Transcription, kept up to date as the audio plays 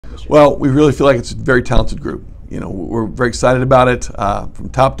Well, we really feel like it's a very talented group. You know, we're very excited about it from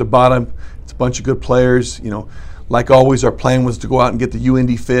top to bottom. It's a bunch of good players. You know, like always, our plan was to go out and get the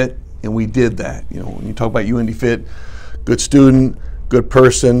UIndy fit, and we did that. You know, when you talk about UIndy fit, good student, good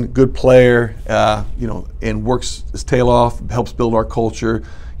person, good player, you know, and works his tail off, helps build our culture.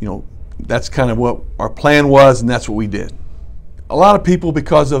 You know, that's kind of what our plan was, and that's what we did. A lot of people,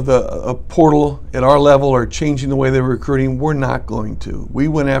 because of the portal at our level, are changing the way they're recruiting. We're not going to. We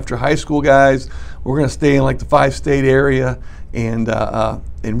went after high school guys. We're going to stay in like the 5-state area and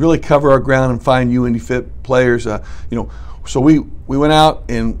really cover our ground and find UIndy fit players. You know, so we went out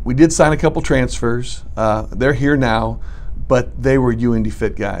and we did sign a couple transfers. They're here now, but they were UIndy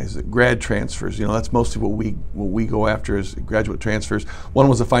fit guys, grad transfers. You know, that's mostly what we go after is graduate transfers. One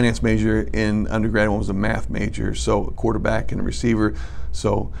was a finance major in undergrad, one was a math major, so a quarterback and a receiver.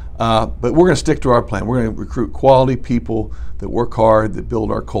 So, but we're going to stick to our plan. We're going to recruit quality people that work hard, that build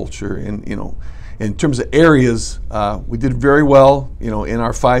our culture. And you know, in terms of areas, we did very well. You know, in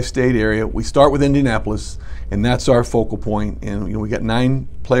our 5-state area, we start with Indianapolis, and that's our focal point. And you know, we got 9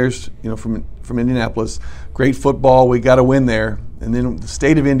 players, you know, from Indianapolis. Great football. We got to win there. And then the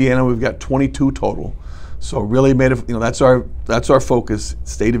state of Indiana, we've got 22 total. So really made a, you know, that's our focus,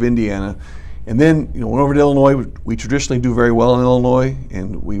 state of Indiana. And then, you know, went over to Illinois. We traditionally do very well in Illinois,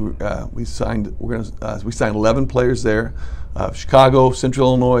 and we signed 11 players there. Chicago, Central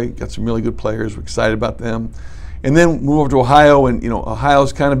Illinois, got some really good players. We're excited about them. And then move over to Ohio, and you know,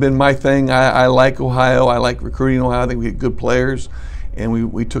 Ohio's kind of been my thing. I like Ohio. I like recruiting Ohio. I think we get good players.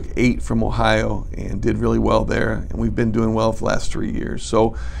 And we took 8 from Ohio and did really well there. And we've been doing well for the last 3 years.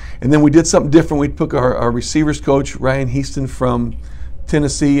 So, and then we did something different. We took our receivers coach, Ryan Heaston, from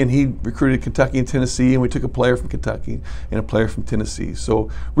Tennessee, and he recruited Kentucky and Tennessee, and we took a player from Kentucky and a player from Tennessee. So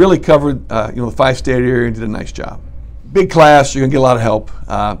really covered you know, the 5-state area and did a nice job. Big class, you're gonna get a lot of help.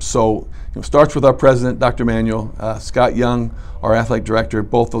 So you know, starts with our president, Dr. Manuel, Scott Young, our athletic director.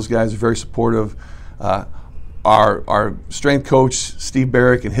 Both those guys are very supportive. Our strength coach, Steve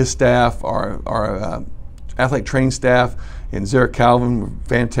Barrick, and his staff, our athletic training staff, and Zara Calvin were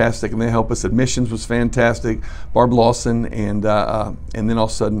fantastic, and they helped us. Admissions was fantastic. Barb Lawson, and then all of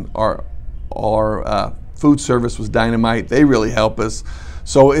a sudden our food service was dynamite. They really helped us.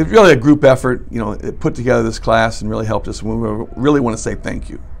 So it's really a group effort. You know, it put together this class and really helped us. And we really want to say thank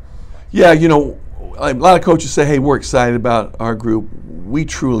you. Yeah, you know, a lot of coaches say, hey, we're excited about our group. We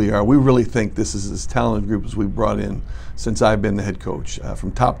truly are. We really think this is as talented group as we've brought in since I've been the head coach,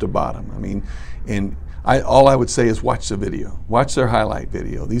 from top to bottom. I mean, and all I would say is watch the video. Watch their highlight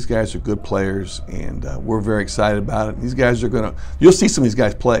video. These guys are good players, and we're very excited about it. These guys are going to, you'll see some of these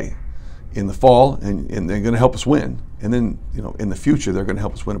guys play in the fall, and they're going to help us win. And then, you know, in the future, they're going to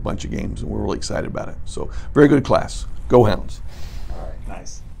help us win a bunch of games, and we're really excited about it. So, very good class. Go Hounds. All right,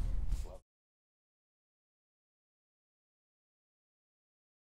 nice.